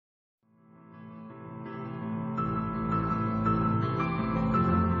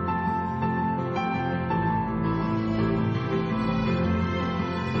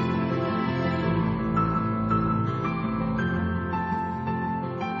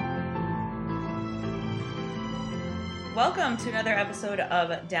Welcome to another episode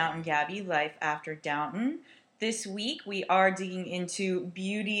of Downton Gabby, Life After Downton. This week we are digging into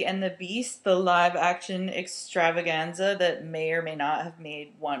Beauty and the Beast, the live-action extravaganza that may or may not have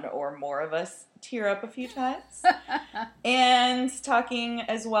made one or more of us tear up a few times. And talking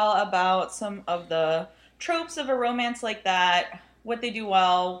as well about some of the tropes of a romance like that, what they do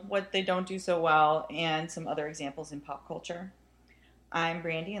well, what they don't do so well, and some other examples in pop culture. I'm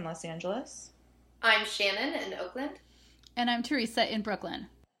Brandy in Los Angeles. I'm Shannon in Oakland. And I'm Teresa in Brooklyn.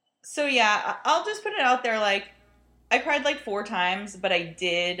 So yeah, I'll just put it out there, like, I cried like 4 times, but I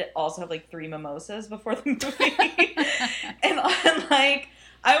did also have like 3 mimosas before the movie. and like,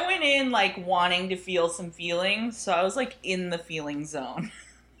 I went in like wanting to feel some feelings, so I was like in the feeling zone.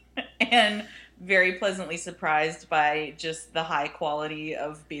 And very pleasantly surprised by just the high quality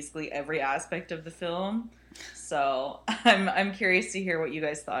of basically every aspect of the film. So I'm curious to hear what you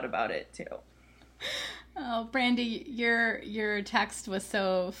guys thought about it too. Oh, Brandy, your text was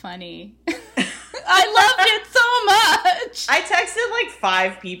so funny. I loved it so much. I texted like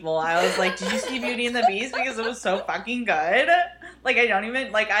 5 people. I was like, "Did you see Beauty and the Beast?" Because it was so fucking good. Like I don't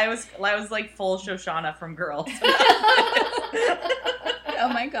even like I was like full Shoshana from Girls. Oh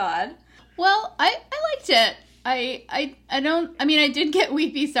my god. Well, I liked it. I did get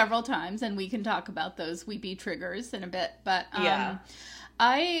weepy several times, and we can talk about those weepy triggers in a bit. But yeah.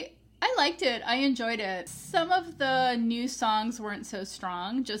 I liked it. I enjoyed it. Some of the new songs weren't so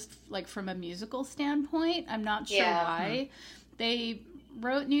strong, just like from a musical standpoint. I'm not sure why they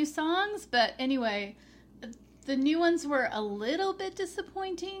wrote new songs, but anyway, the new ones were a little bit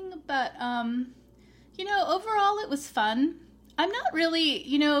disappointing, but overall it was fun. I'm not really,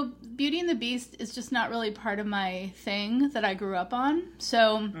 Beauty and the Beast is just not really part of my thing that I grew up on.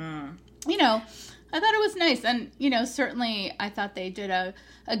 So, I thought it was nice. And, certainly I thought they did a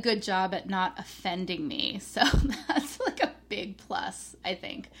good job at not offending me. So that's like a big plus, I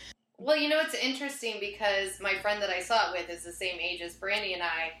think. Well, it's interesting because my friend that I saw it with is the same age as Brandy and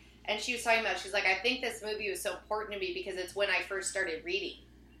I. And she was talking about, she's like, I think this movie was so important to me because it's when I first started reading.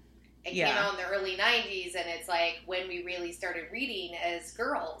 It came out in the early 90s, and it's like when we really started reading as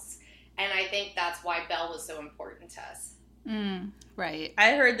girls. And I think that's why Belle was so important to us. Right.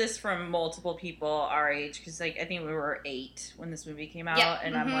 I heard this from multiple people our age, because like I think we were 8 when this movie came out,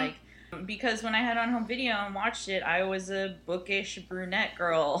 and I'm like, because when I had on home video and watched it, I was a bookish brunette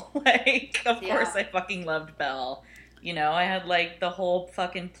girl. Like, of course I fucking loved Belle. I had like the whole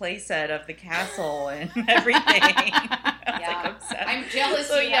fucking playset of the castle and everything. I was like obsessed. I'm jealous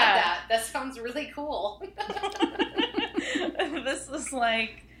you had that. That sounds really cool. This was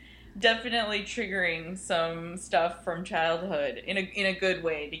like definitely triggering some stuff from childhood in a good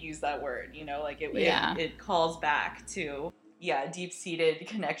way, to use that word. It calls back to deep-seated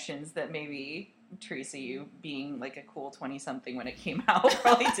connections that maybe Teresa, you being like a cool 20-something when it came out,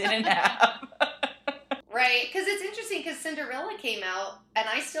 probably didn't have. Right, because it's interesting because Cinderella came out and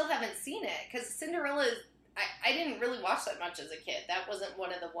I still haven't seen it because Cinderella I didn't really watch that much as a kid. That wasn't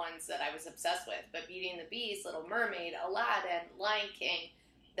one of the ones that I was obsessed with. But Beauty and the Beast, Little Mermaid, Aladdin, Lion King,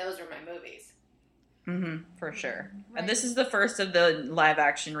 those were my movies. For sure. Right. And this is the first of the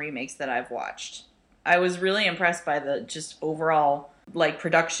live-action remakes that I've watched. I was really impressed by the just overall like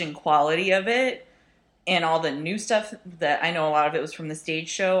production quality of it and all the new stuff that I know a lot of it was from the stage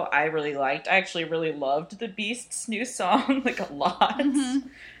show. I really liked. I actually really loved the Beast's new song like a lot.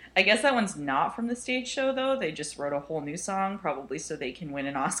 I guess that one's not from the stage show, though. They just wrote a whole new song, probably so they can win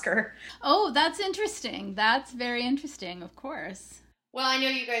an Oscar. Oh, that's interesting. That's very interesting, of course. Well, I know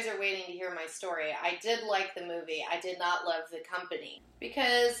you guys are waiting to hear my story. I did like the movie. I did not love the company.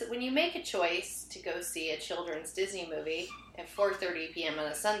 Because when you make a choice to go see a children's Disney movie at 4:30 p.m. on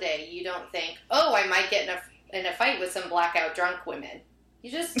a Sunday, you don't think, oh, I might get in a fight with some blackout drunk women.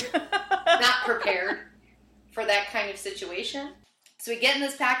 You just not prepared for that kind of situation. So we get in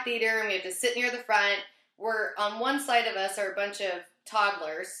this packed theater, and we have to sit near the front. We're on one side of us are a bunch of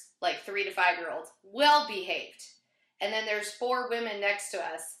toddlers, like 3 to 5-year-olds, well-behaved. And then there's 4 women next to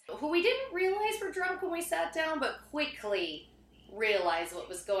us, who we didn't realize were drunk when we sat down, but quickly realized what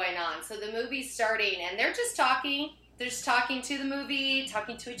was going on. So the movie's starting, and they're just talking. They're just talking to the movie,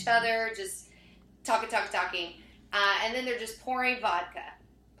 talking to each other, just talking. And then they're just pouring vodka.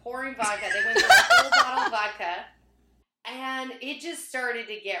 They went through a whole bottle of vodka. And it just started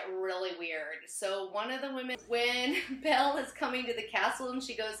to get really weird. So one of the women, when Belle is coming to the castle and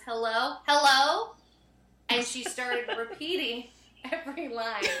she goes, hello, hello, and she started repeating every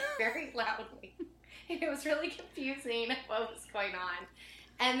line very loudly. And it was really confusing what was going on.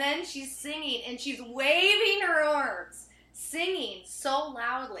 And then she's singing and she's waving her arms, singing so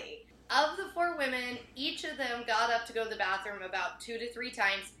loudly. of the 4 women, each of them got up to go to the bathroom about 2 to 3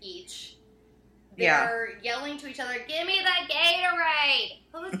 times each. They're yelling to each other, "Give me the Gatorade!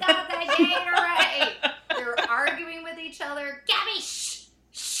 Who's got the Gatorade?" They're arguing with each other. "Gabby, shh,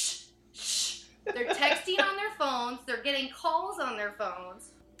 shh, shh." They're texting on their phones. They're getting calls on their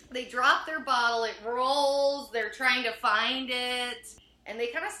phones. They drop their bottle. It rolls. They're trying to find it. And they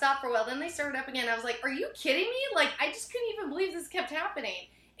kind of stopped for a while. Then they started up again. I was like, are you kidding me? Like, I just couldn't even believe this kept happening.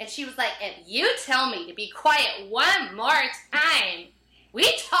 And she was like, "If you tell me to be quiet one more time,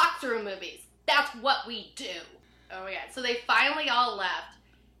 we talk through movies. That's what we do." Oh my God. So they finally all left.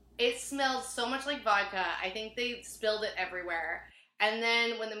 It smelled so much like vodka. I think they spilled it everywhere. And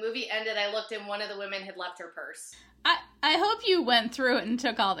then when the movie ended, I looked and one of the women had left her purse. I hope you went through it and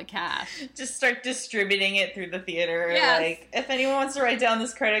took all the cash. Just start distributing it through the theater. Yes. Like, if anyone wants to write down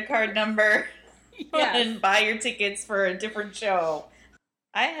this credit card number and buy your tickets for a different show.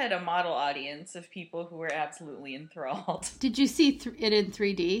 I had a model audience of people who were absolutely enthralled. Did you see it in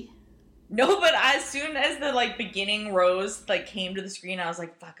 3D? No, but as soon as the like beginning rose like came to the screen, I was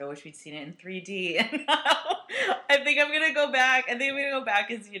like, "Fuck! I wish we'd seen it in 3D." And I think I'm gonna go back. I think I'm gonna go back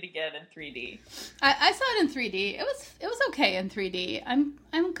and see it again in 3D. I saw it in 3D. It was okay in 3D. I'm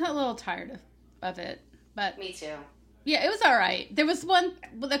a little tired of it, but Me too. yeah, it was all right. There was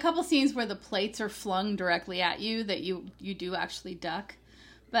a couple scenes where the plates are flung directly at you that you do actually duck.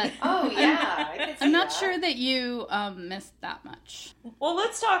 But oh yeah, I could see I'm not that. sure that you missed that much. Well,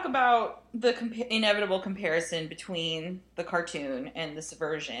 let's talk about the inevitable comparison between the cartoon and this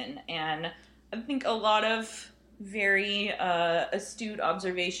version. And I think a lot of very astute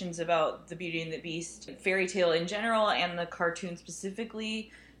observations about the Beauty and the Beast fairy tale in general and the cartoon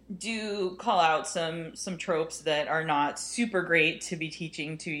specifically do call out some tropes that are not super great to be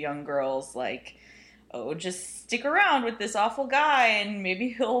teaching to young girls, like, oh, just stick around with this awful guy and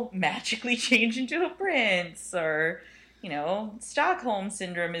maybe he'll magically change into a prince, or, you know, Stockholm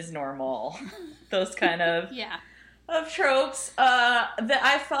Syndrome is normal. Those kind of of tropes. That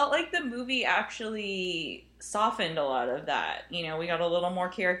I felt like the movie actually softened a lot of that. You know, we got a little more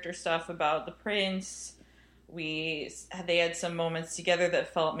character stuff about the prince. They had some moments together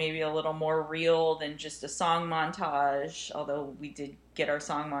that felt maybe a little more real than just a song montage, although we did get our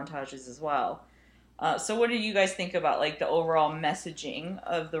song montages as well. So what do you guys think about, like, the overall messaging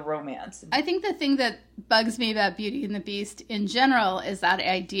of the romance? I think the thing that bugs me about Beauty and the Beast in general is that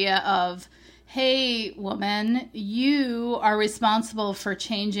idea of, hey, woman, you are responsible for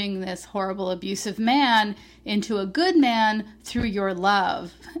changing this horrible, abusive man into a good man through your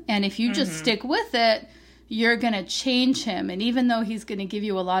love. And if you just stick with it, you're going to change him. And even though he's going to give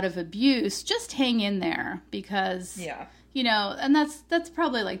you a lot of abuse, just hang in there because... Yeah. You know, and that's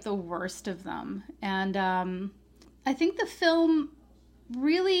probably like the worst of them. And I think the film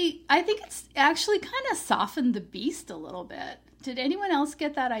really, I think it's actually kind of softened the Beast a little bit. Did anyone else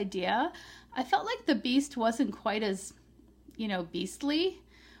get that idea? I felt like the Beast wasn't quite as, you know, beastly,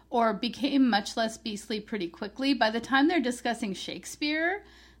 or became much less beastly pretty quickly. By the time they're discussing Shakespeare,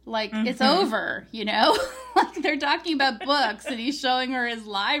 like, it's over, you know? Like, they're talking about books and he's showing her his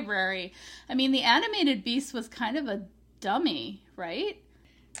library. I mean, the animated Beast was kind of a dummy, right?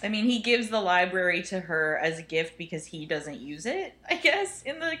 I mean, he gives the library to her as a gift because he doesn't use it, I guess,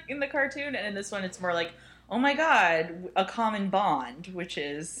 in the cartoon. And in this one, it's more like, oh my God, a common bond, which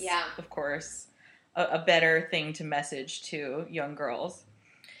is, of course, a better thing to message to young girls.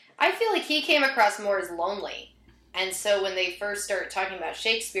 I feel like he came across more as lonely. And so when they first started talking about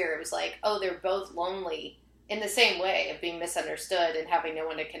Shakespeare, it was like, oh, they're both lonely in the same way of being misunderstood and having no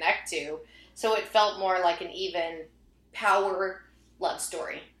one to connect to. So it felt more like an even power love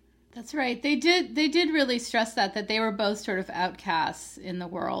story. That's right. They did really stress that they were both sort of outcasts in the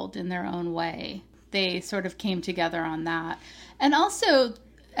world in their own way. They sort of came together on that. And also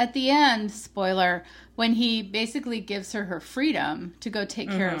at the end, spoiler, when he basically gives her freedom to go take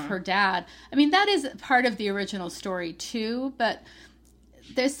care of her dad. I mean, that is part of the original story too, but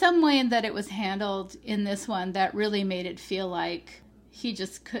there's some way that it was handled in this one that really made it feel like he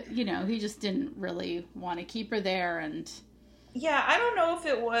just could, you know, he just didn't really want to keep her there. And yeah, I don't know if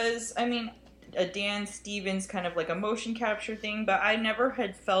it was, I mean, a Dan Stevens kind of like a motion capture thing, but I never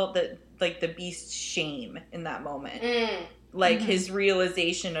had felt that, like, the Beast's shame in that moment. Like, his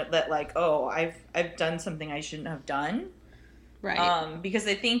realization that, like, oh, I've done something I shouldn't have done. Right. Because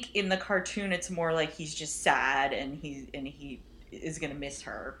I think in the cartoon it's more like he's just sad and he is going to miss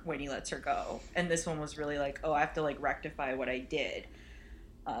her when he lets her go. And this one was really like, oh, I have to, like, rectify what I did.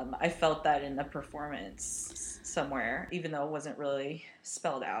 I felt that in the performance somewhere, even though it wasn't really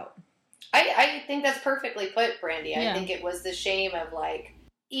spelled out. I think that's perfectly put, Brandy. Yeah. I think it was the shame of, like,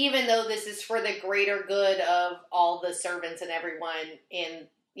 even though this is for the greater good of all the servants and everyone in,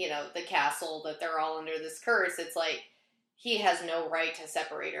 you know, the castle, that they're all under this curse, it's like he has no right to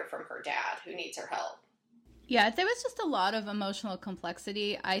separate her from her dad, who needs her help. Yeah, there was just a lot of emotional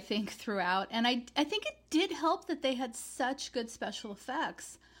complexity, I think, throughout. And I think it did help that they had such good special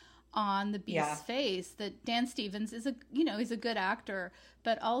effects on the Beast's face, that Dan Stevens is he's a good actor,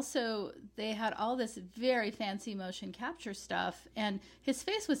 but also they had all this very fancy motion capture stuff, and his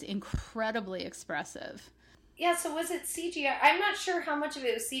face was incredibly expressive. Yeah, so was it CGI? I'm not sure how much of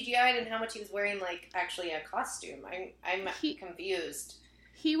it was CGI and how much he was wearing, like, actually a costume. I'm confused.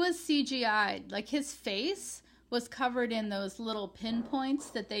 He was CGI'd. Like, his face was covered in those little pinpoints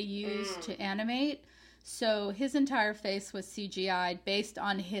that they used to animate. So his entire face was CGI'd based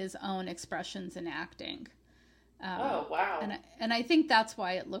on his own expressions and acting. Oh, wow. And I think that's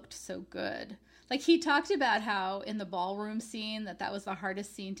why it looked so good. Like, he talked about how in the ballroom scene that was the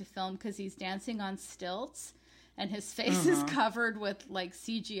hardest scene to film because he's dancing on stilts and his face is covered with, like,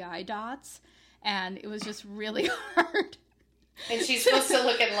 CGI dots. And it was just really hard. And she's supposed to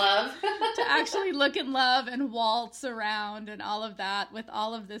look in love. To actually look in love and waltz around and all of that with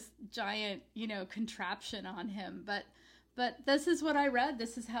all of this giant, contraption on him. But this is what I read.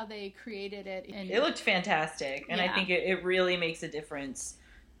 This is how they created it. It looked fantastic. And I think it really makes a difference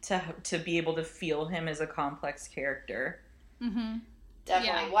to be able to feel him as a complex character. Mm-hmm.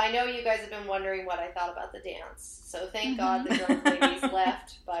 Definitely. Yeah. Well, I know you guys have been wondering what I thought about the dance. So thank God the drunk ladies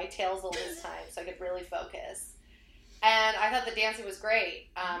left by Tales this time so I could really focus. And I thought the dancing was great.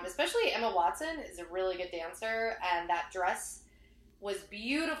 Especially Emma Watson is a really good dancer. And that dress was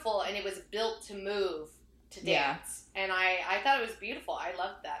beautiful. And it was built to move, to dance. Yeah. And I thought it was beautiful. I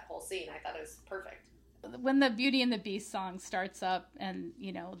loved that whole scene. I thought it was perfect. When the Beauty and the Beast song starts up and,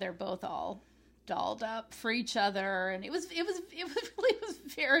 they're both all dolled up for each other. And it really was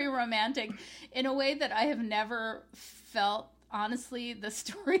very romantic in a way that I have never felt, honestly, the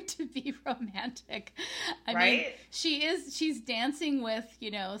story to be romantic. I mean, she's dancing with,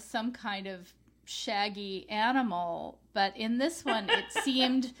 some kind of shaggy animal, but in this one it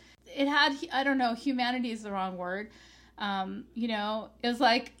seemed it had, I don't know, humanity is the wrong word. It was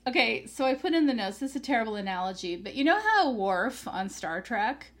like, okay, so I put in the notes, this is a terrible analogy, but you know how Worf on Star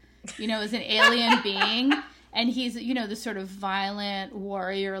Trek, is an alien being, and he's, this sort of violent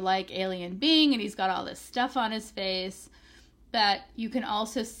warrior-like alien being, and he's got all this stuff on his face, but you can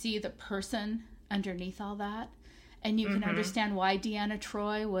also see the person underneath all that, and you can understand why Deanna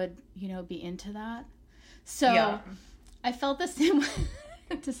Troi would, be into that. So I felt the same way.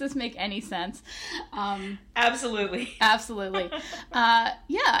 Does this make any sense? Absolutely. Absolutely.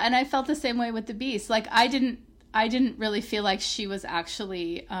 And I felt the same way with the Beast. Like, I didn't really feel like she was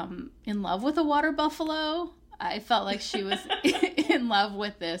actually in love with a water buffalo. I felt like she was in love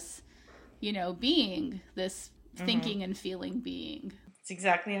with this, being, this thinking and feeling being. It's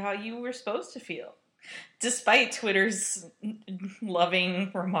exactly how you were supposed to feel, despite Twitter's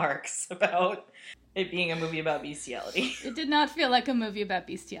loving remarks about it being a movie about bestiality. It did not feel like a movie about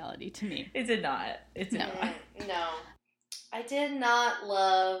bestiality to me. It did not. No. I did not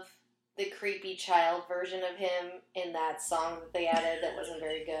love the creepy child version of him in that song that they added that wasn't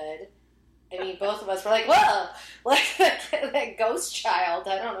very good. I mean, both of us were like, whoa! Like, that ghost child.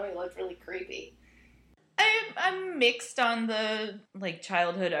 I don't know, he looked really creepy. I'm mixed on the,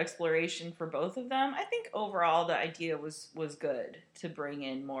 childhood exploration for both of them. I think overall the idea was good to bring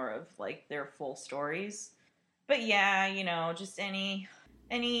in more of, their full stories. But yeah, just any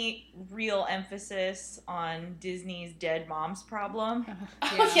real emphasis on Disney's dead moms problem.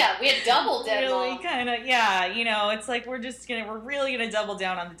 Oh yeah, we had double dead moms. Really kind of, it's like we're really gonna double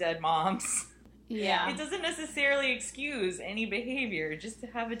down on the dead moms. Yeah. It doesn't necessarily excuse any behavior just to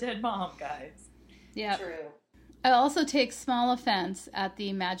have a dead mom, guys. Yeah. True. I also take small offense at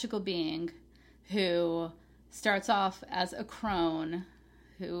the magical being who starts off as a crone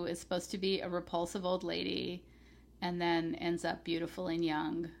who is supposed to be a repulsive old lady and then ends up beautiful and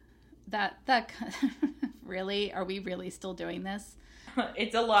young. That really, are we really still doing this?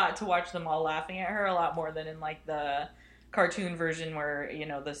 It's a lot to watch them all laughing at her, a lot more than in the cartoon version where,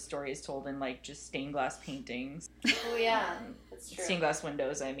 the story is told in just stained glass paintings. Oh yeah, that's true. Stained glass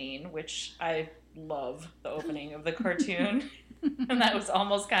windows, which I love the opening of the cartoon. And that was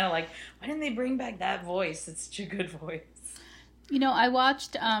almost kind of like, why didn't they bring back that voice? It's such a good voice. I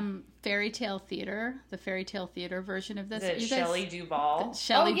watched Fairy Tale Theater, the Fairy Tale Theater version of this. Is it Shelley Duvall?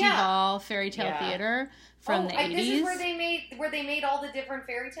 Shelley Duvall Fairy Tale Theater from the 80s. This is where they made all the different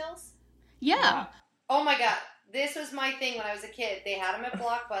fairy tales? Yeah. Oh my god. This was my thing when I was a kid. They had them at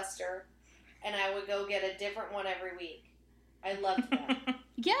Blockbuster, and I would go get a different one every week. I loved them.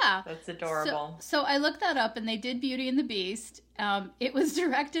 Yeah. That's adorable. So I looked that up, and they did Beauty and the Beast. It was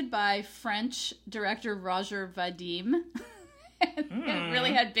directed by French director Roger Vadim. It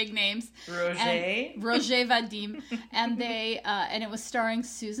really had big names. Roger Vadim. And and it was starring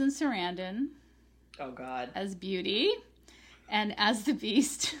Susan Sarandon. Oh, God. As Beauty. And as the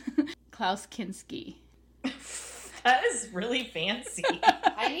Beast, Klaus Kinski. That is really fancy.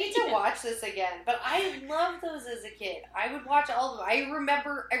 I need to watch this again, but I loved those as a kid. I would watch all of them. I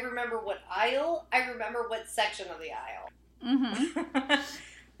remember what aisle. I remember what section of the aisle. Mm-hmm.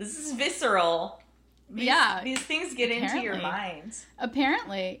 This is visceral. These things get into your mind.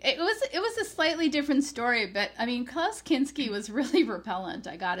 Apparently, it was a slightly different story, but I mean, Klaus Kinski was really repellent.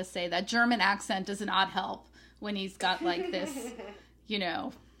 I gotta say, that German accent does not help when he's got like this,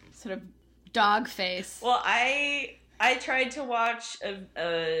 sort of dog face. Well, I tried to watch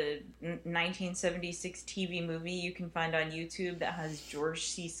a 1976 TV movie you can find on YouTube that has George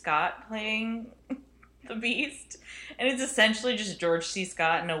C. Scott playing the Beast, and it's essentially just George C.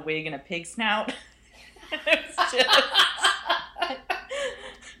 Scott in a wig and a pig snout. It's just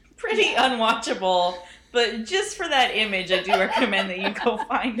pretty unwatchable, but just for that image, I do recommend that you go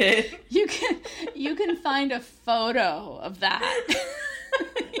find it. You can find a photo of that.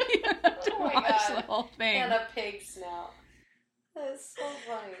 You have to watch the whole thing. And a pig snout. That's so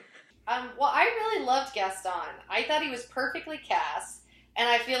funny. Well, I really loved Gaston. I thought he was perfectly cast, and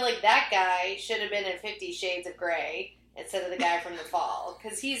I feel like that guy should have been in 50 Shades of Grey instead of the guy from The Fall,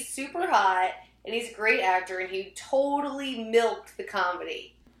 because he's super hot, and he's a great actor, and he totally milked the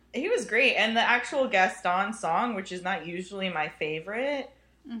comedy. He was great, and the actual Gaston song, which is not usually my favorite,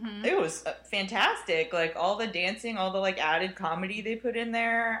 it was fantastic. Like, all the dancing, all the, like, added comedy they put in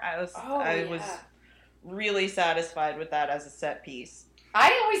there, I was really satisfied with that as a set piece.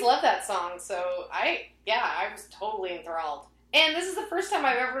 I always loved that song, so I was totally enthralled. And this is the first time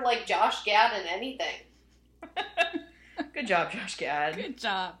I've ever liked Josh Gad in anything. Good job, Josh Gad.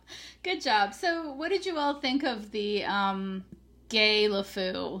 Good job. So, what did you all think of the gay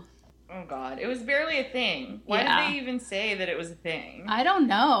LeFou? Oh, God. It was barely a thing. Why did they even say that it was a thing? I don't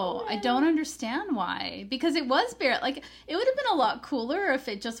know. I don't understand why. Because it was barely... Like, it would have been a lot cooler if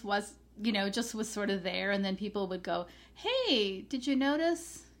it just was, just was sort of there, and then people would go, hey, did you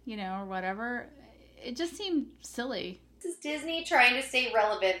notice? Or whatever. It just seemed silly. This is Disney trying to stay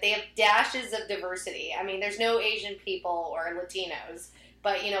relevant. They have dashes of diversity. I mean, there's no Asian people or Latinos,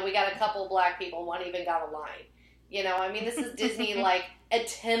 but, we got a couple black people. One even got a line. This is Disney, like,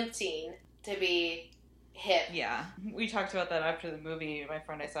 attempting to be hip. Yeah. We talked about that after the movie, my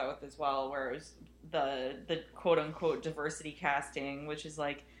friend I saw it with as well, where it was the quote-unquote diversity casting, which is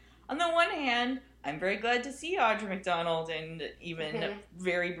like, on the one hand, I'm very glad to see Audra McDonald and even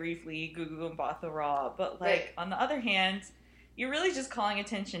very briefly Gugu Mbatha Raw, but, like, on the other hand, you're really just calling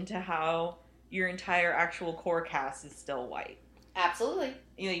attention to how your entire actual core cast is still white. Absolutely.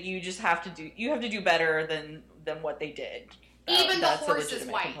 You just have to do better than what they did. Even the horse is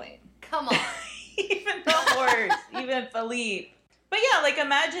white. Complaint. Come on. Even the horse. Even Philippe. But yeah, like,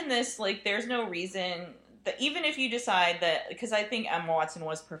 imagine this, like, there's no reason that, even if you decide that, because I think Emma Watson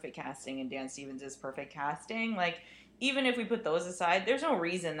was perfect casting and Dan Stevens is perfect casting, like, even if we put those aside, there's no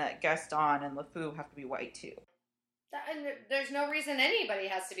reason that Gaston and LeFou have to be white too. And there's no reason anybody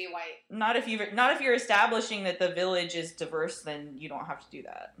has to be white. Not if you're establishing that the village is diverse, then you don't have to do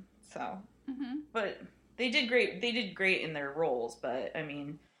that. So, but they did great. They did great in their roles. But I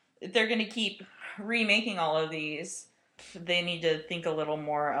mean, if they're going to keep remaking all of these, they need to think a little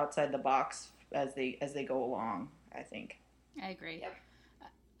more outside the box as they go along, I think. I agree. Yep.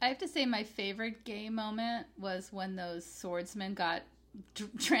 I have to say my favorite gay moment was when those swordsmen got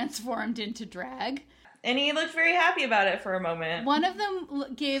transformed into drag. And he looked very happy about it for a moment. One of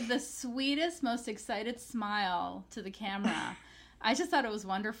them gave the sweetest, most excited smile to the camera. I just thought it was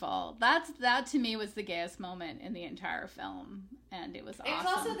wonderful. That to me was the gayest moment in the entire film, and it was awesome. It was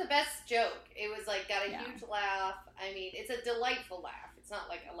also the best joke. It was like got a huge laugh. I mean, it's a delightful laugh. It's not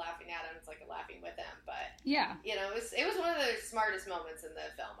like a laughing at him; it's like a laughing with him. But yeah, it was one of the smartest moments in the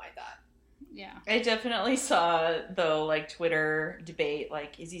film, I thought. Yeah, I definitely saw, though, like, Twitter debate,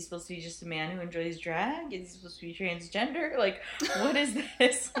 like, is he supposed to be just a man who enjoys drag? Is he supposed to be transgender? Like, what is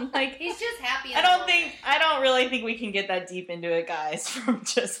this? Like, he's just happy. I don't really think we can get that deep into it, guys, from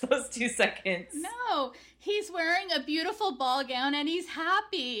just those 2 seconds. No, he's wearing a beautiful ball gown and he's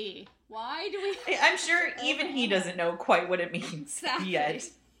happy. Why do we? I'm sure even he doesn't know quite what it means yet.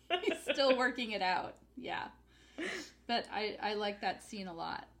 He's still working it out. Yeah, but I like that scene a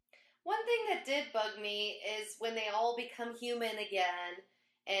lot. One thing that did bug me is when they all become human again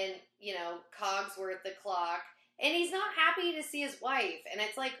and, Cogsworth the clock And he's not happy to see his wife. And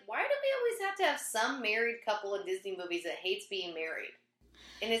it's like, why do we always have to have some married couple in Disney movies that hates being married?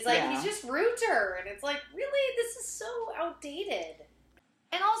 And it's like, he's just rude to her. And it's like, really? This is so outdated.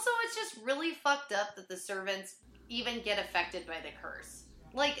 And also, it's just really fucked up that the servants even get affected by the curse.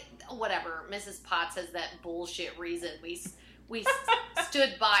 Like, whatever. Mrs. Potts has that bullshit reason. We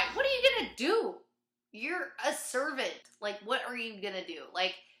stood by. What are you going to do? You're a servant. Like, what are you going to do?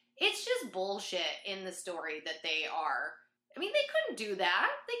 Like, it's just bullshit in the story that they are. I mean, they couldn't do that.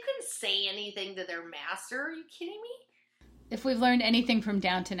 They couldn't say anything to their master. Are you kidding me? If we've learned anything from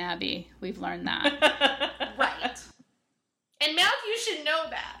Downton Abbey, we've learned that. Right. And Matthew should know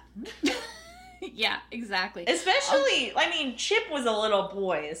that. Yeah, exactly. Especially, I mean, Chip was a little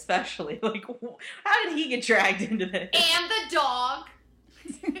boy, especially. Like, how did he get dragged into this? And the dog.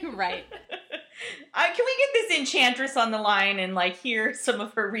 Right. Can we get this enchantress on the line and, like, hear some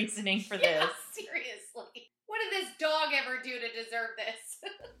of her reasoning for this? Seriously. What did this dog ever do to deserve this?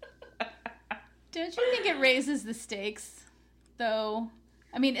 Don't you think it raises the stakes, though?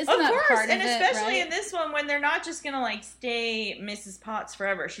 I mean, isn't that part of it? And especially right? in this one, when they're not just going to, like, stay Mrs. Potts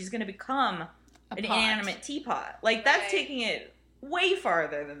forever. She's going to become an animate teapot. Like, that's taking it way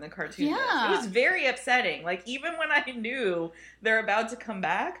farther than the cartoon does. It was very upsetting. Like, even when I knew they're about to come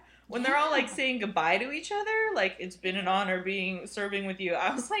back, when they're all, like, saying goodbye to each other, like, it's been an honor serving with you,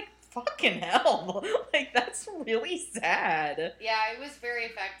 I was like, fucking hell. Like, that's really sad. Yeah, it was very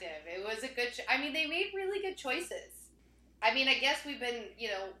effective. It was a good I mean, they made really good choices. I mean, I guess we've been,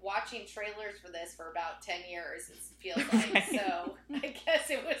 watching trailers for this for about 10 years, it feels like, right. So I guess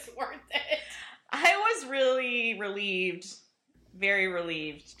it was worth it. I was really very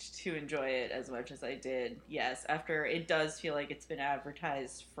relieved to enjoy it as much as I did, yes, after it does feel like it's been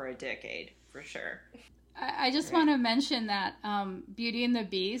advertised for a decade, for sure. I just want to mention that Beauty and the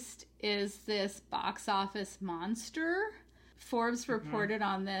Beast is this box office monster. Forbes reported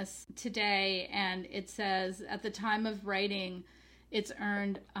on this today, and it says at the time of writing, it's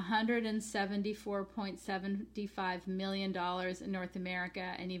earned $174.75 million in North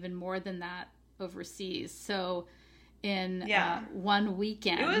America and even more than that overseas. So in 1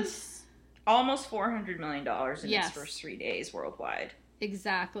 weekend. It was almost $400 million in its first 3 days worldwide.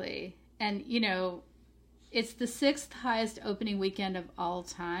 Exactly. And, it's the 6th highest opening weekend of all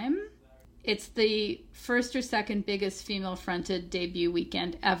time. It's the first or second biggest female-fronted debut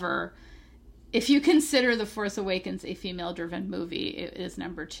weekend ever. If you consider The Force Awakens a female-driven movie, it is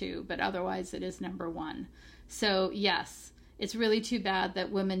number 2, but otherwise it is number 1. So, yes, it's really too bad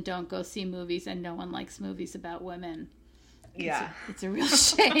that women don't go see movies and no one likes movies about women. Yeah. It's a real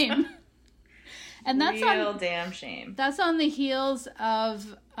shame. And that's real damn shame. That's on the heels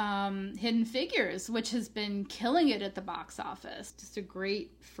of Hidden Figures, which has been killing it at the box office. Just a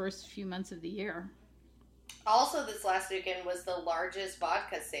great first few months of the year. Also, this last weekend was the largest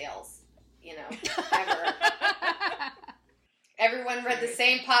vodka sales, ever. Everyone read the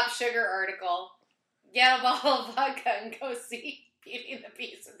same Pop Sugar article. Get a bottle of vodka and go see Beauty and the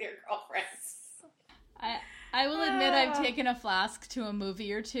Beast with your girlfriends. I will admit I've taken a flask to a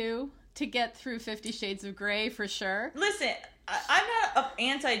movie or two to get through 50 Shades of Grey, for sure. Listen, I'm not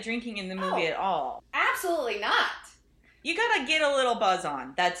anti-drinking in the movie at all. Absolutely not. You gotta get a little buzz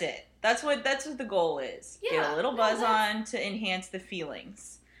on. That's it. That's what the goal is. Yeah, get a little buzz on to enhance the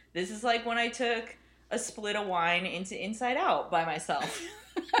feelings. This is like when I took a split of wine into Inside Out by myself.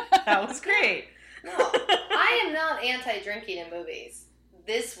 That was great. No, I am not anti-drinking in movies.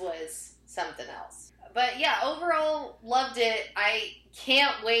 This was something else. But yeah, overall, loved it. I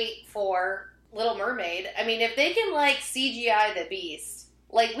can't wait for Little Mermaid. I mean, if they can, CGI the Beast,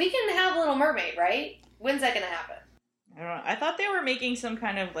 we can have Little Mermaid, right? When's that going to happen? I don't know. I thought they were making some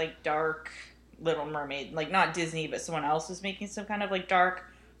kind of, dark Little Mermaid. Not Disney, but someone else was making some kind of, dark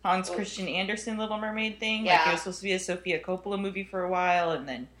Hans Christian Andersen Little Mermaid thing. Yeah. It was supposed to be a Sofia Coppola movie for a while, and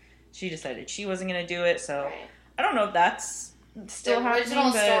then she decided she wasn't going to do it, so I don't know if that's still happening. The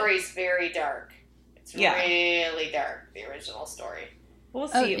original story's very dark. It's really dark, the original story. We'll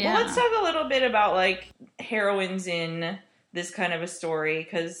see. Oh, yeah. Well, let's talk a little bit about, heroines in this kind of a story,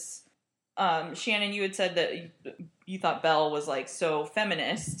 because, Shannon, you had said that you thought Belle was, so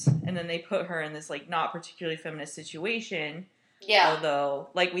feminist, and then they put her in this, not particularly feminist situation. Yeah. Although,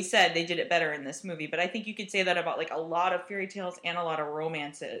 like we said, they did it better in this movie. But I think you could say that about, a lot of fairy tales and a lot of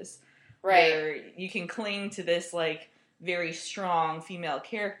romances. Right. Where you can cling to this, very strong female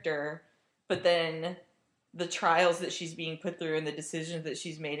character, but then the trials that she's being put through and the decisions that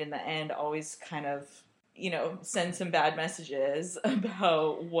she's made in the end always kind of, send some bad messages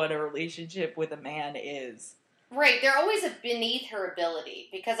about what a relationship with a man is. Right. They're always beneath her ability.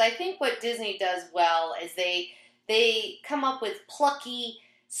 Because I think what Disney does well is they They come up with plucky,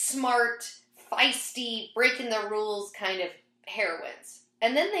 smart, feisty, breaking the rules kind of heroines.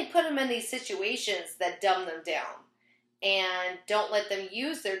 And then they put them in these situations that dumb them down and don't let them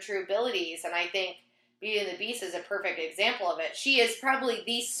use their true abilities. And I think Beauty and the Beast is a perfect example of it. She is probably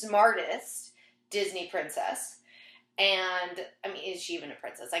the smartest Disney princess. And, I mean, is she even a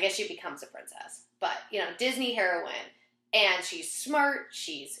princess? I guess she becomes a princess. But, Disney heroine. And she's smart,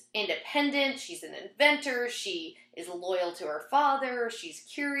 she's independent, she's an inventor, she is loyal to her father, she's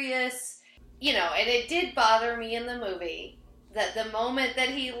curious. And it did bother me in the movie that the moment that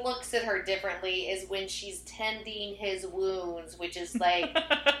he looks at her differently is when she's tending his wounds, which is like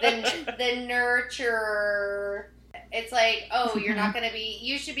the nurture. It's like, oh, you're not going to be,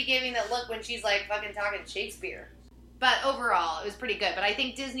 you should be giving that look when she's like fucking talking Shakespeare. But overall, it was pretty good. But I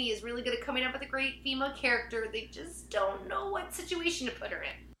think Disney is really good at coming up with a great female character. They just don't know what situation to put her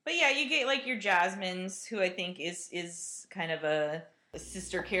in. But yeah, you get like your Jasmine's, who I think is kind of a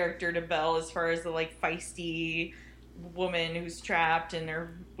sister character to Belle as far as the like feisty woman who's trapped and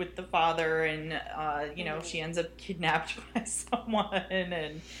they're with the father, and she ends up kidnapped by someone,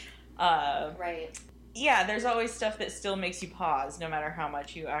 and right. Yeah, there's always stuff that still makes you pause, no matter how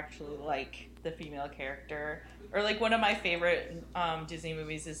much you actually like the female character. Or like one of my favorite Disney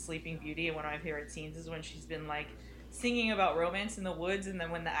movies is Sleeping Beauty, and one of my favorite scenes is when she's been like singing about romance in the woods, and then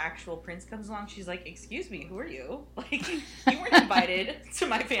when the actual prince comes along, she's like, "Excuse me, who are you? Like, you weren't invited to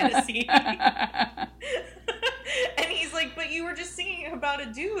my fantasy." And he's like, "But you were just singing about a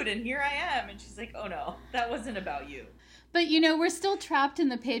dude, and here I am." And she's like, "Oh no, that wasn't about you." But we're still trapped in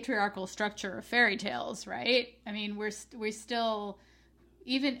the patriarchal structure of fairy tales, right? I mean, we're still,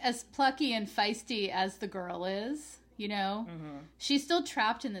 even as plucky and feisty as the girl is, she's still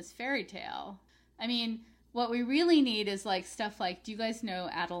trapped in this fairy tale. I mean, what we really need is like stuff like, do you guys know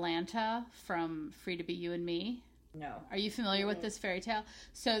Atalanta from Free to Be You and Me? No. Are you familiar with this fairy tale?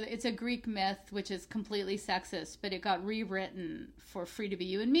 So it's a Greek myth, which is completely sexist, but it got rewritten for Free to Be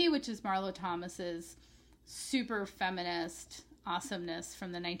You and Me, which is Marlo Thomas's super feminist awesomeness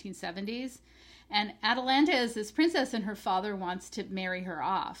from the 1970s. And Atalanta is this princess, and her father wants to marry her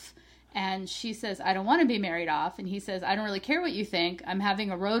off. And she says, "I don't want to be married off." And he says, "I don't really care what you think. I'm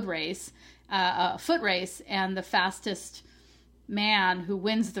having a road race, a foot race, and the fastest man who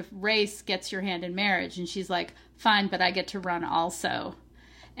wins the race gets your hand in marriage." And she's like, "Fine, but I get to run also."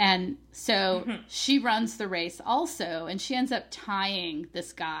 And so she runs the race also, and she ends up tying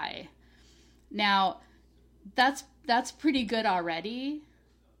this guy. Now, that's pretty good already,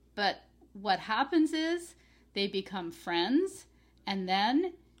 but what happens is they become friends, and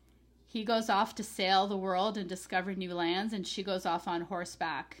then he goes off to sail the world and discover new lands, and she goes off on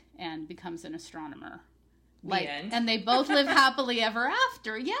horseback and becomes an astronomer. The end. And they both live happily ever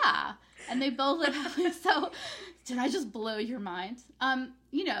after. Yeah. And they both live happily. So did I just blow your mind? Kind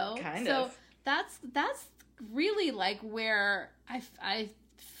so of. that's really like where I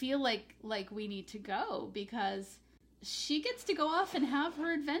feel like we need to go, because she gets to go off and have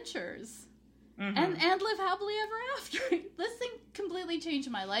her adventures and live happily ever after. This thing completely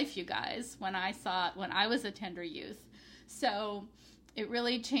changed my life, you guys, when I saw it when I was a tender youth. So it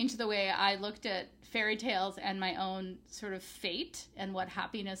really changed the way I looked at fairy tales and my own sort of fate and what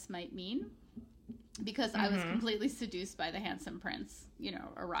happiness might mean, because I was completely seduced by the handsome prince,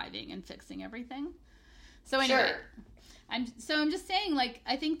 arriving and fixing everything. So anyway, Sure. I'm just saying, like,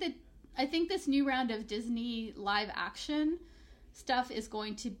 I think this new round of Disney live action stuff is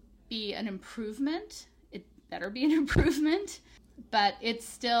going to be an improvement. It better be an improvement, but it's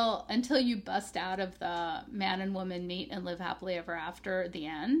still, until you bust out of the man and woman meet and live happily ever after the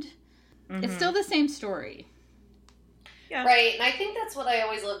end, it's still the same story. Yeah. Right, and I think that's what I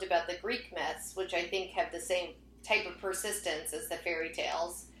always loved about the Greek myths, which I think have the same type of persistence as the fairy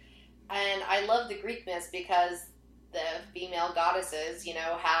tales. And I love the Greek myths because the female goddesses,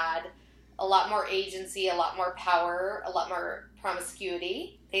 had a lot more agency, a lot more power, a lot more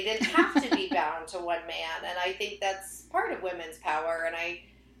promiscuity. They didn't have to be bound to one man, and I think that's part of women's power. And I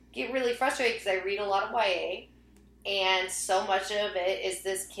get really frustrated because I read a lot of YA, and so much of it is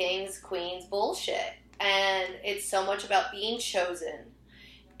this kings, queens bullshit. And it's so much about being chosen.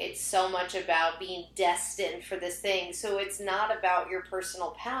 It's so much about being destined for this thing. So it's not about your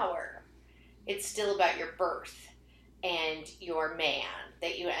personal power. It's still about your birth and your man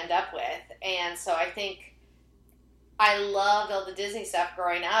that you end up with. And so I think I loved all the Disney stuff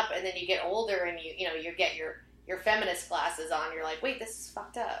growing up, and then you get older and you get your feminist glasses on. You're like, wait, this is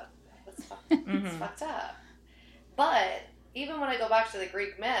fucked up. It's fucked up. But even when I go back to the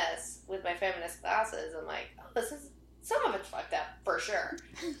Greek myths with my feminist glasses, I'm like, oh, this is Some of it's fucked up, for sure.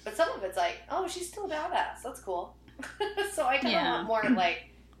 But some of it's like, oh, she's still badass. That's cool. So I kind of want more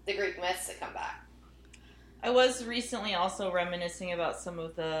like the Greek myths to come back. I was recently also reminiscing about some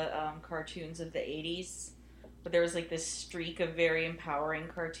of the cartoons of the 80s. But there was like this streak of very empowering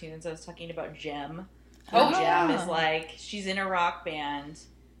cartoons. I was talking about Jem. Jem is like, she's in a rock band,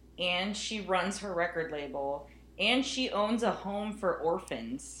 and she runs her record label, and she owns a home for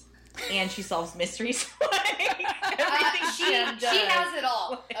orphans, and she solves mysteries. Everything she has it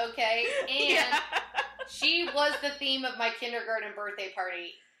all, okay? And she was the theme of my kindergarten birthday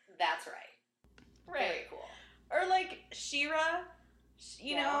party. That's right. Very cool. Or like She-Ra,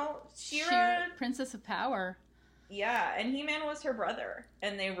 you know, She-Ra, Princess of Power. Yeah, and He-Man was her brother,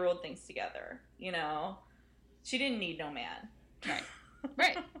 and they ruled things together, you know? She didn't need no man.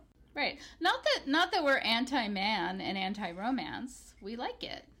 Right. Not that we're anti-man and anti-romance. We like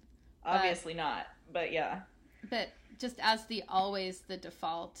it. Obviously not, but yeah. But just as always the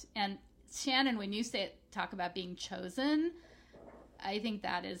default. And Shannon, when you talk about being chosen, I think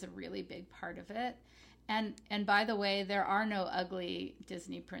that is a really big part of it. And by the way, there are no ugly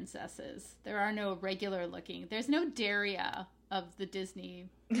Disney princesses. There are no regular looking. There's no Daria of the Disney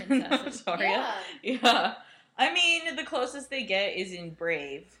princesses. Yeah. I mean, the closest they get is in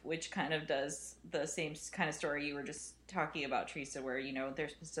Brave, which kind of does the same kind of story you were just talking about, Teresa, where, you know, they're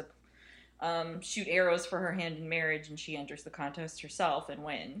supposed to shoot arrows for her hand in marriage, and she enters the contest herself and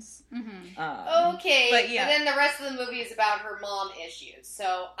wins. Mm-hmm. Okay, but then the rest of the movie is about her mom issues.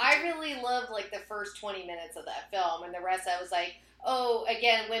 So I really loved like the first 20 minutes of that film, and the rest I was like, oh,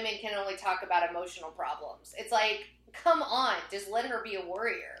 again, women can only talk about emotional problems. It's like, come on, just let her be a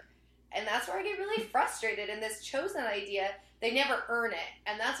warrior. And that's where I get really frustrated in this chosen idea. They never earn it.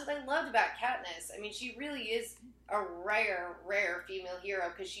 And that's what I loved about Katniss. I mean, she really is a rare female hero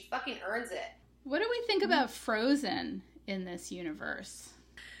because she fucking earns it. What do we think about Frozen in this universe?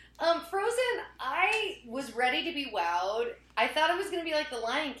 Frozen, I was ready to be wowed. I thought it was going to be like The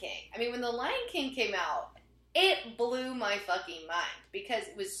Lion King. I mean, when The Lion King came out, it blew my fucking mind because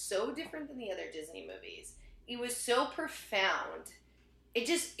it was so different than the other Disney movies. It was so profound.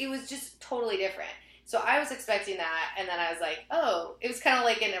 It was just totally different. So I was expecting that, and then I was like, oh, it was kind of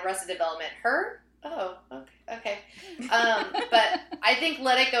like in Arrested Development. Her? Oh, okay. But I think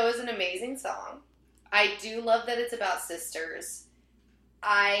Let It Go is an amazing song. I do love that it's about sisters.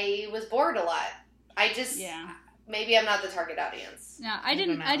 I was bored a lot. Maybe I'm not the target audience. No, I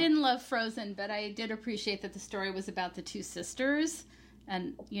didn't love Frozen, but I did appreciate that the story was about the two sisters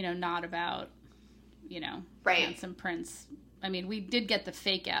and, you know, not about, you know, handsome prince. I mean, we did get the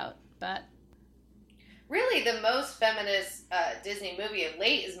fake out, but... Really, the most feminist Disney movie of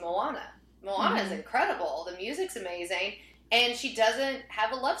late is Moana. Moana is incredible. The music's amazing, and she doesn't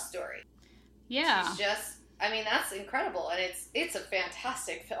have a love story. Yeah. She's just... I mean, that's incredible, and it's a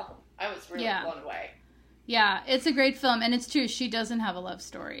fantastic film. I was really blown away. Yeah, it's a great film, and it's true. She doesn't have a love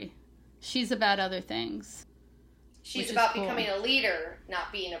story. She's about other things. She's about becoming a leader,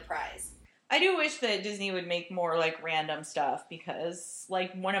 not being a prize. I do wish that Disney would make more, like, random stuff, because,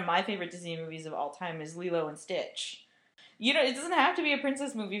 like, one of my favorite Disney movies of all time is Lilo and Stitch. You know, it doesn't have to be a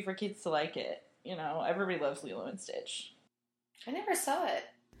princess movie for kids to like it. You know, everybody loves Lilo and Stitch. I never saw it.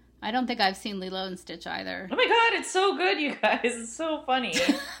 I don't think I've seen Lilo and Stitch either. Oh my god, it's so good, you guys. It's so funny.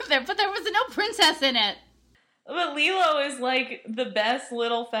 But there was no princess in it. But Lilo is, like, the best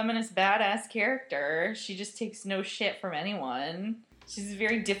little feminist badass character. She just takes no shit from anyone. She's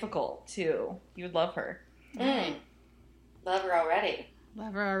very difficult, too. You would love her. Love her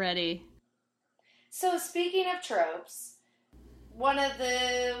already. So, speaking of tropes, one of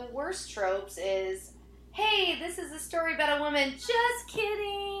the worst tropes is, hey, this is a story about a woman. Just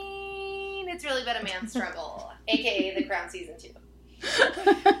kidding. It's really about a man's struggle, a.k.a. The Crown Season 2.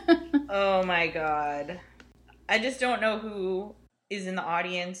 Oh, my God. I just don't know who is in the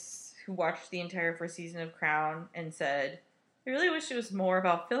audience who watched the entire first season of Crown and said, I really wish it was more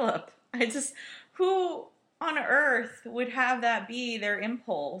about Philip. Who on earth would have that be their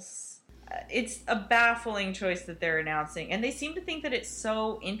impulse? It's a baffling choice that they're announcing. And they seem to think that it's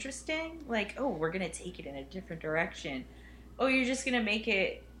so interesting. Like, oh, we're going to take it in a different direction. Oh, you're just going to make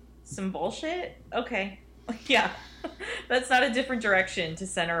it some bullshit? Okay. Yeah. That's not a different direction to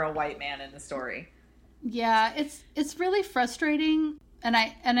center a white man in the story. Yeah, it's really frustrating. And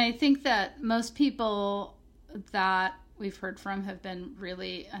I think that most people that we've heard from have been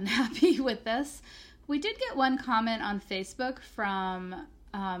really unhappy with this. We did get one comment on Facebook from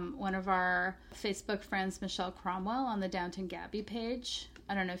one of our Facebook friends, Michelle Cromwell, on the Downton Gabby page.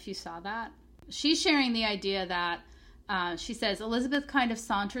 I don't know if you saw that. She's sharing the idea that She says, Elizabeth kind of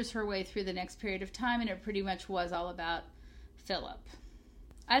saunters her way through the next period of time, and it pretty much was all about Philip.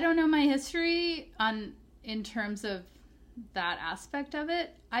 I don't know my history in terms of that aspect of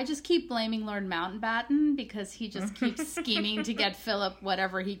it. I just keep blaming Lord Mountbatten because he just keeps scheming to get Philip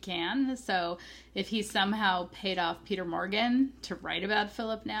whatever he can. So if he somehow paid off Peter Morgan to write about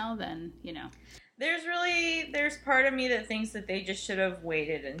Philip now, then, you know. There's part of me that thinks that they just should have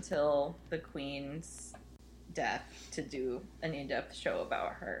waited until the Queen's death to do an in-depth show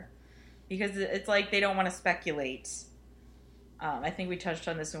about her. Because it's like they don't want to speculate. I think we touched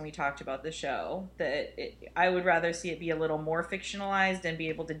on this when we talked about the show, that I would rather see it be a little more fictionalized and be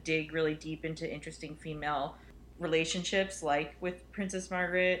able to dig really deep into interesting female relationships, like with Princess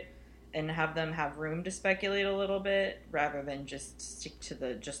Margaret, and have them have room to speculate a little bit, rather than just stick to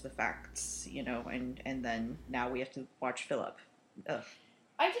the facts, you know, and then now we have to watch Philip. Ugh.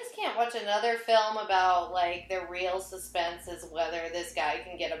 I just can't watch another film about, like, the real suspense is whether this guy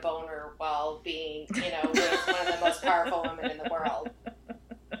can get a boner while being, you know, with one of the most powerful women in the world.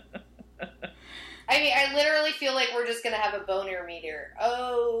 I mean, I literally feel like we're just going to have a boner meter.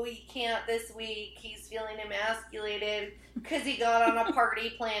 Oh, he can't this week. He's feeling emasculated because he got on a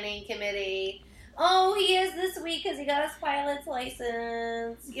party planning committee. Oh, he is this week because he got his pilot's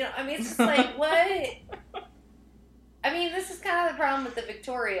license. You know, I mean, it's just like, what? I mean, this is kind of the problem with the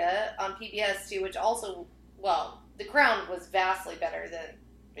Victoria on PBS, too, which also, well, The Crown was vastly better than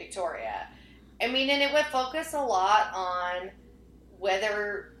Victoria. I mean, and it would focus a lot on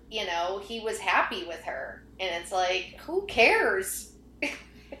whether, you know, he was happy with her. And it's like, who cares?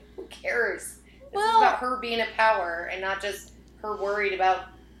 Who cares? This is about her being in power and not just her worried about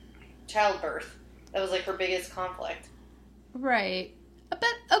childbirth. That was, like, her biggest conflict. Right. But,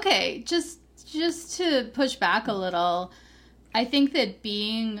 okay, just to push back a little, I think that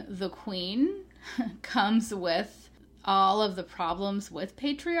being the queen comes with all of the problems with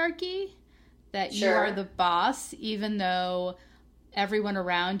patriarchy, that you are the boss, even though everyone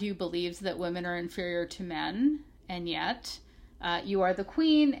around you believes that women are inferior to men, and yet you are the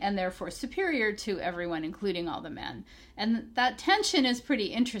queen and therefore superior to everyone, including all the men. And that tension is pretty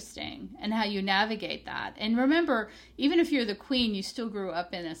interesting, and how you navigate that. And remember, even if you're the queen, you still grew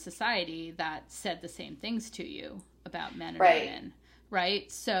up in a society that said the same things to you about men and women,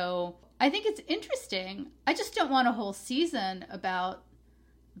 right? So I think it's interesting. I just don't want a whole season about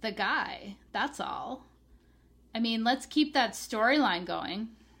the guy. That's all. I mean, let's keep that storyline going.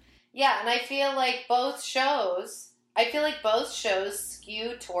 Yeah, and I feel like both shows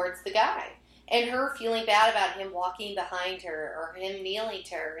skew towards the guy. And her feeling bad about him walking behind her or him kneeling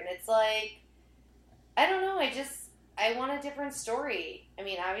to her. And it's like, I don't know, I want a different story. I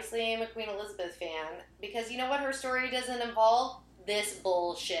mean, obviously I'm a Queen Elizabeth fan. Because you know what her story doesn't involve? This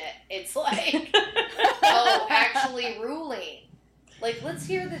bullshit. It's like, actually ruling. Like, let's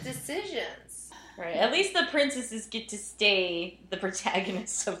hear the decisions. Right. At least the princesses get to stay the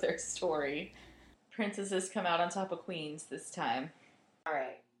protagonists of their story. Princesses come out on top of queens this time. All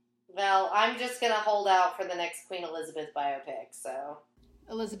right. Well, I'm just going to hold out for the next Queen Elizabeth biopic, so.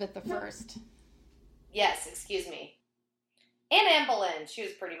 Elizabeth the First. Yes, excuse me. And Anne Boleyn. She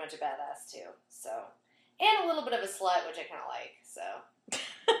was pretty much a badass, too, so. And a little bit of a slut, which I kind of like, so.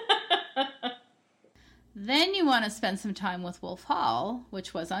 Then you want to spend some time with Wolf Hall,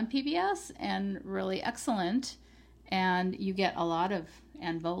 which was on PBS and really excellent. And you get a lot of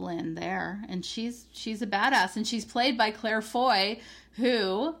Anne Boleyn there. And she's a badass. And she's played by Claire Foy,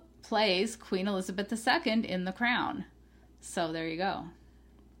 who plays Queen Elizabeth II in The Crown. So there you go.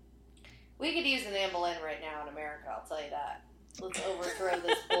 We could use an Anne Boleyn right now in America, I'll tell you that. Let's overthrow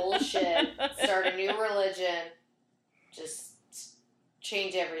this bullshit, start a new religion, just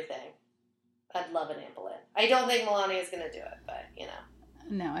change everything. I'd love an Anne Boleyn. I don't think Melania's going to do it, but, you know.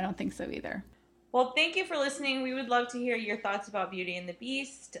 No, I don't think so either. Well, thank you for listening. We would love to hear your thoughts about Beauty and the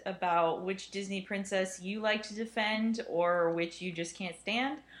Beast, about which Disney princess you like to defend or which you just can't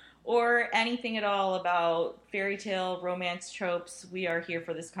stand, or anything at all about fairy tale romance tropes. We are here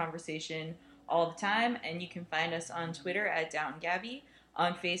for this conversation all the time, and you can find us on Twitter at Downton Gabby,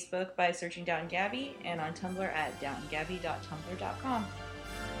 on Facebook by searching Downton Gabby, and on Tumblr at downtongabby.tumblr.com.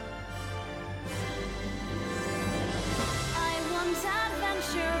 I want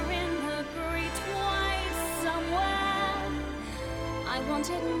adventure in the great wide somewhere. I want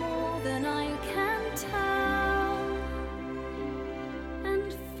it more than I can tell.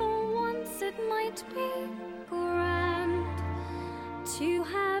 And for once it might be grand to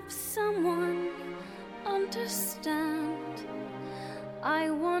have someone understand. I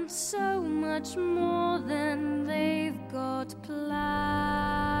want so much more than they've got planned.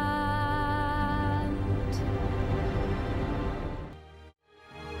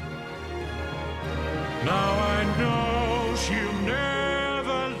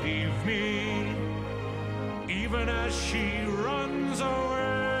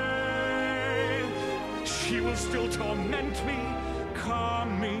 he will still torment me,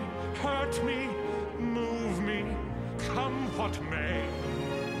 calm me, hurt me, move me, come what may.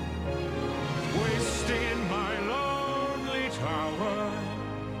 Wasting in my lonely tower,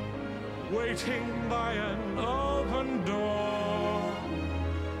 waiting by an open door.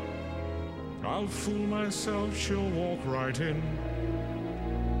 I'll fool myself, she'll walk right in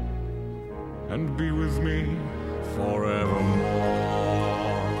and be with me forevermore.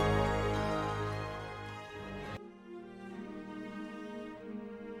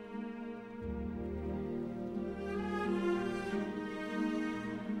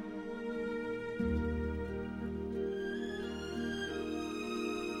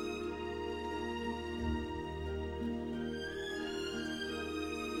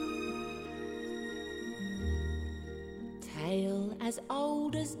 Tale as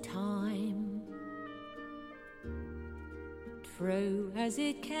old as time, true as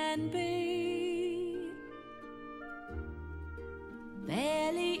it can be.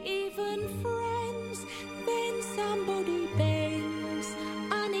 Barely even friends, then somebody bends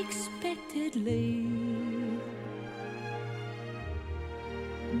unexpectedly.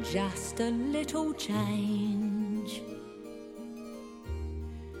 Just a little change,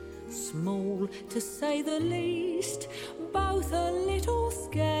 small to say the least, both a little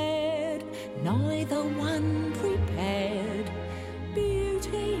scared, neither one prepared.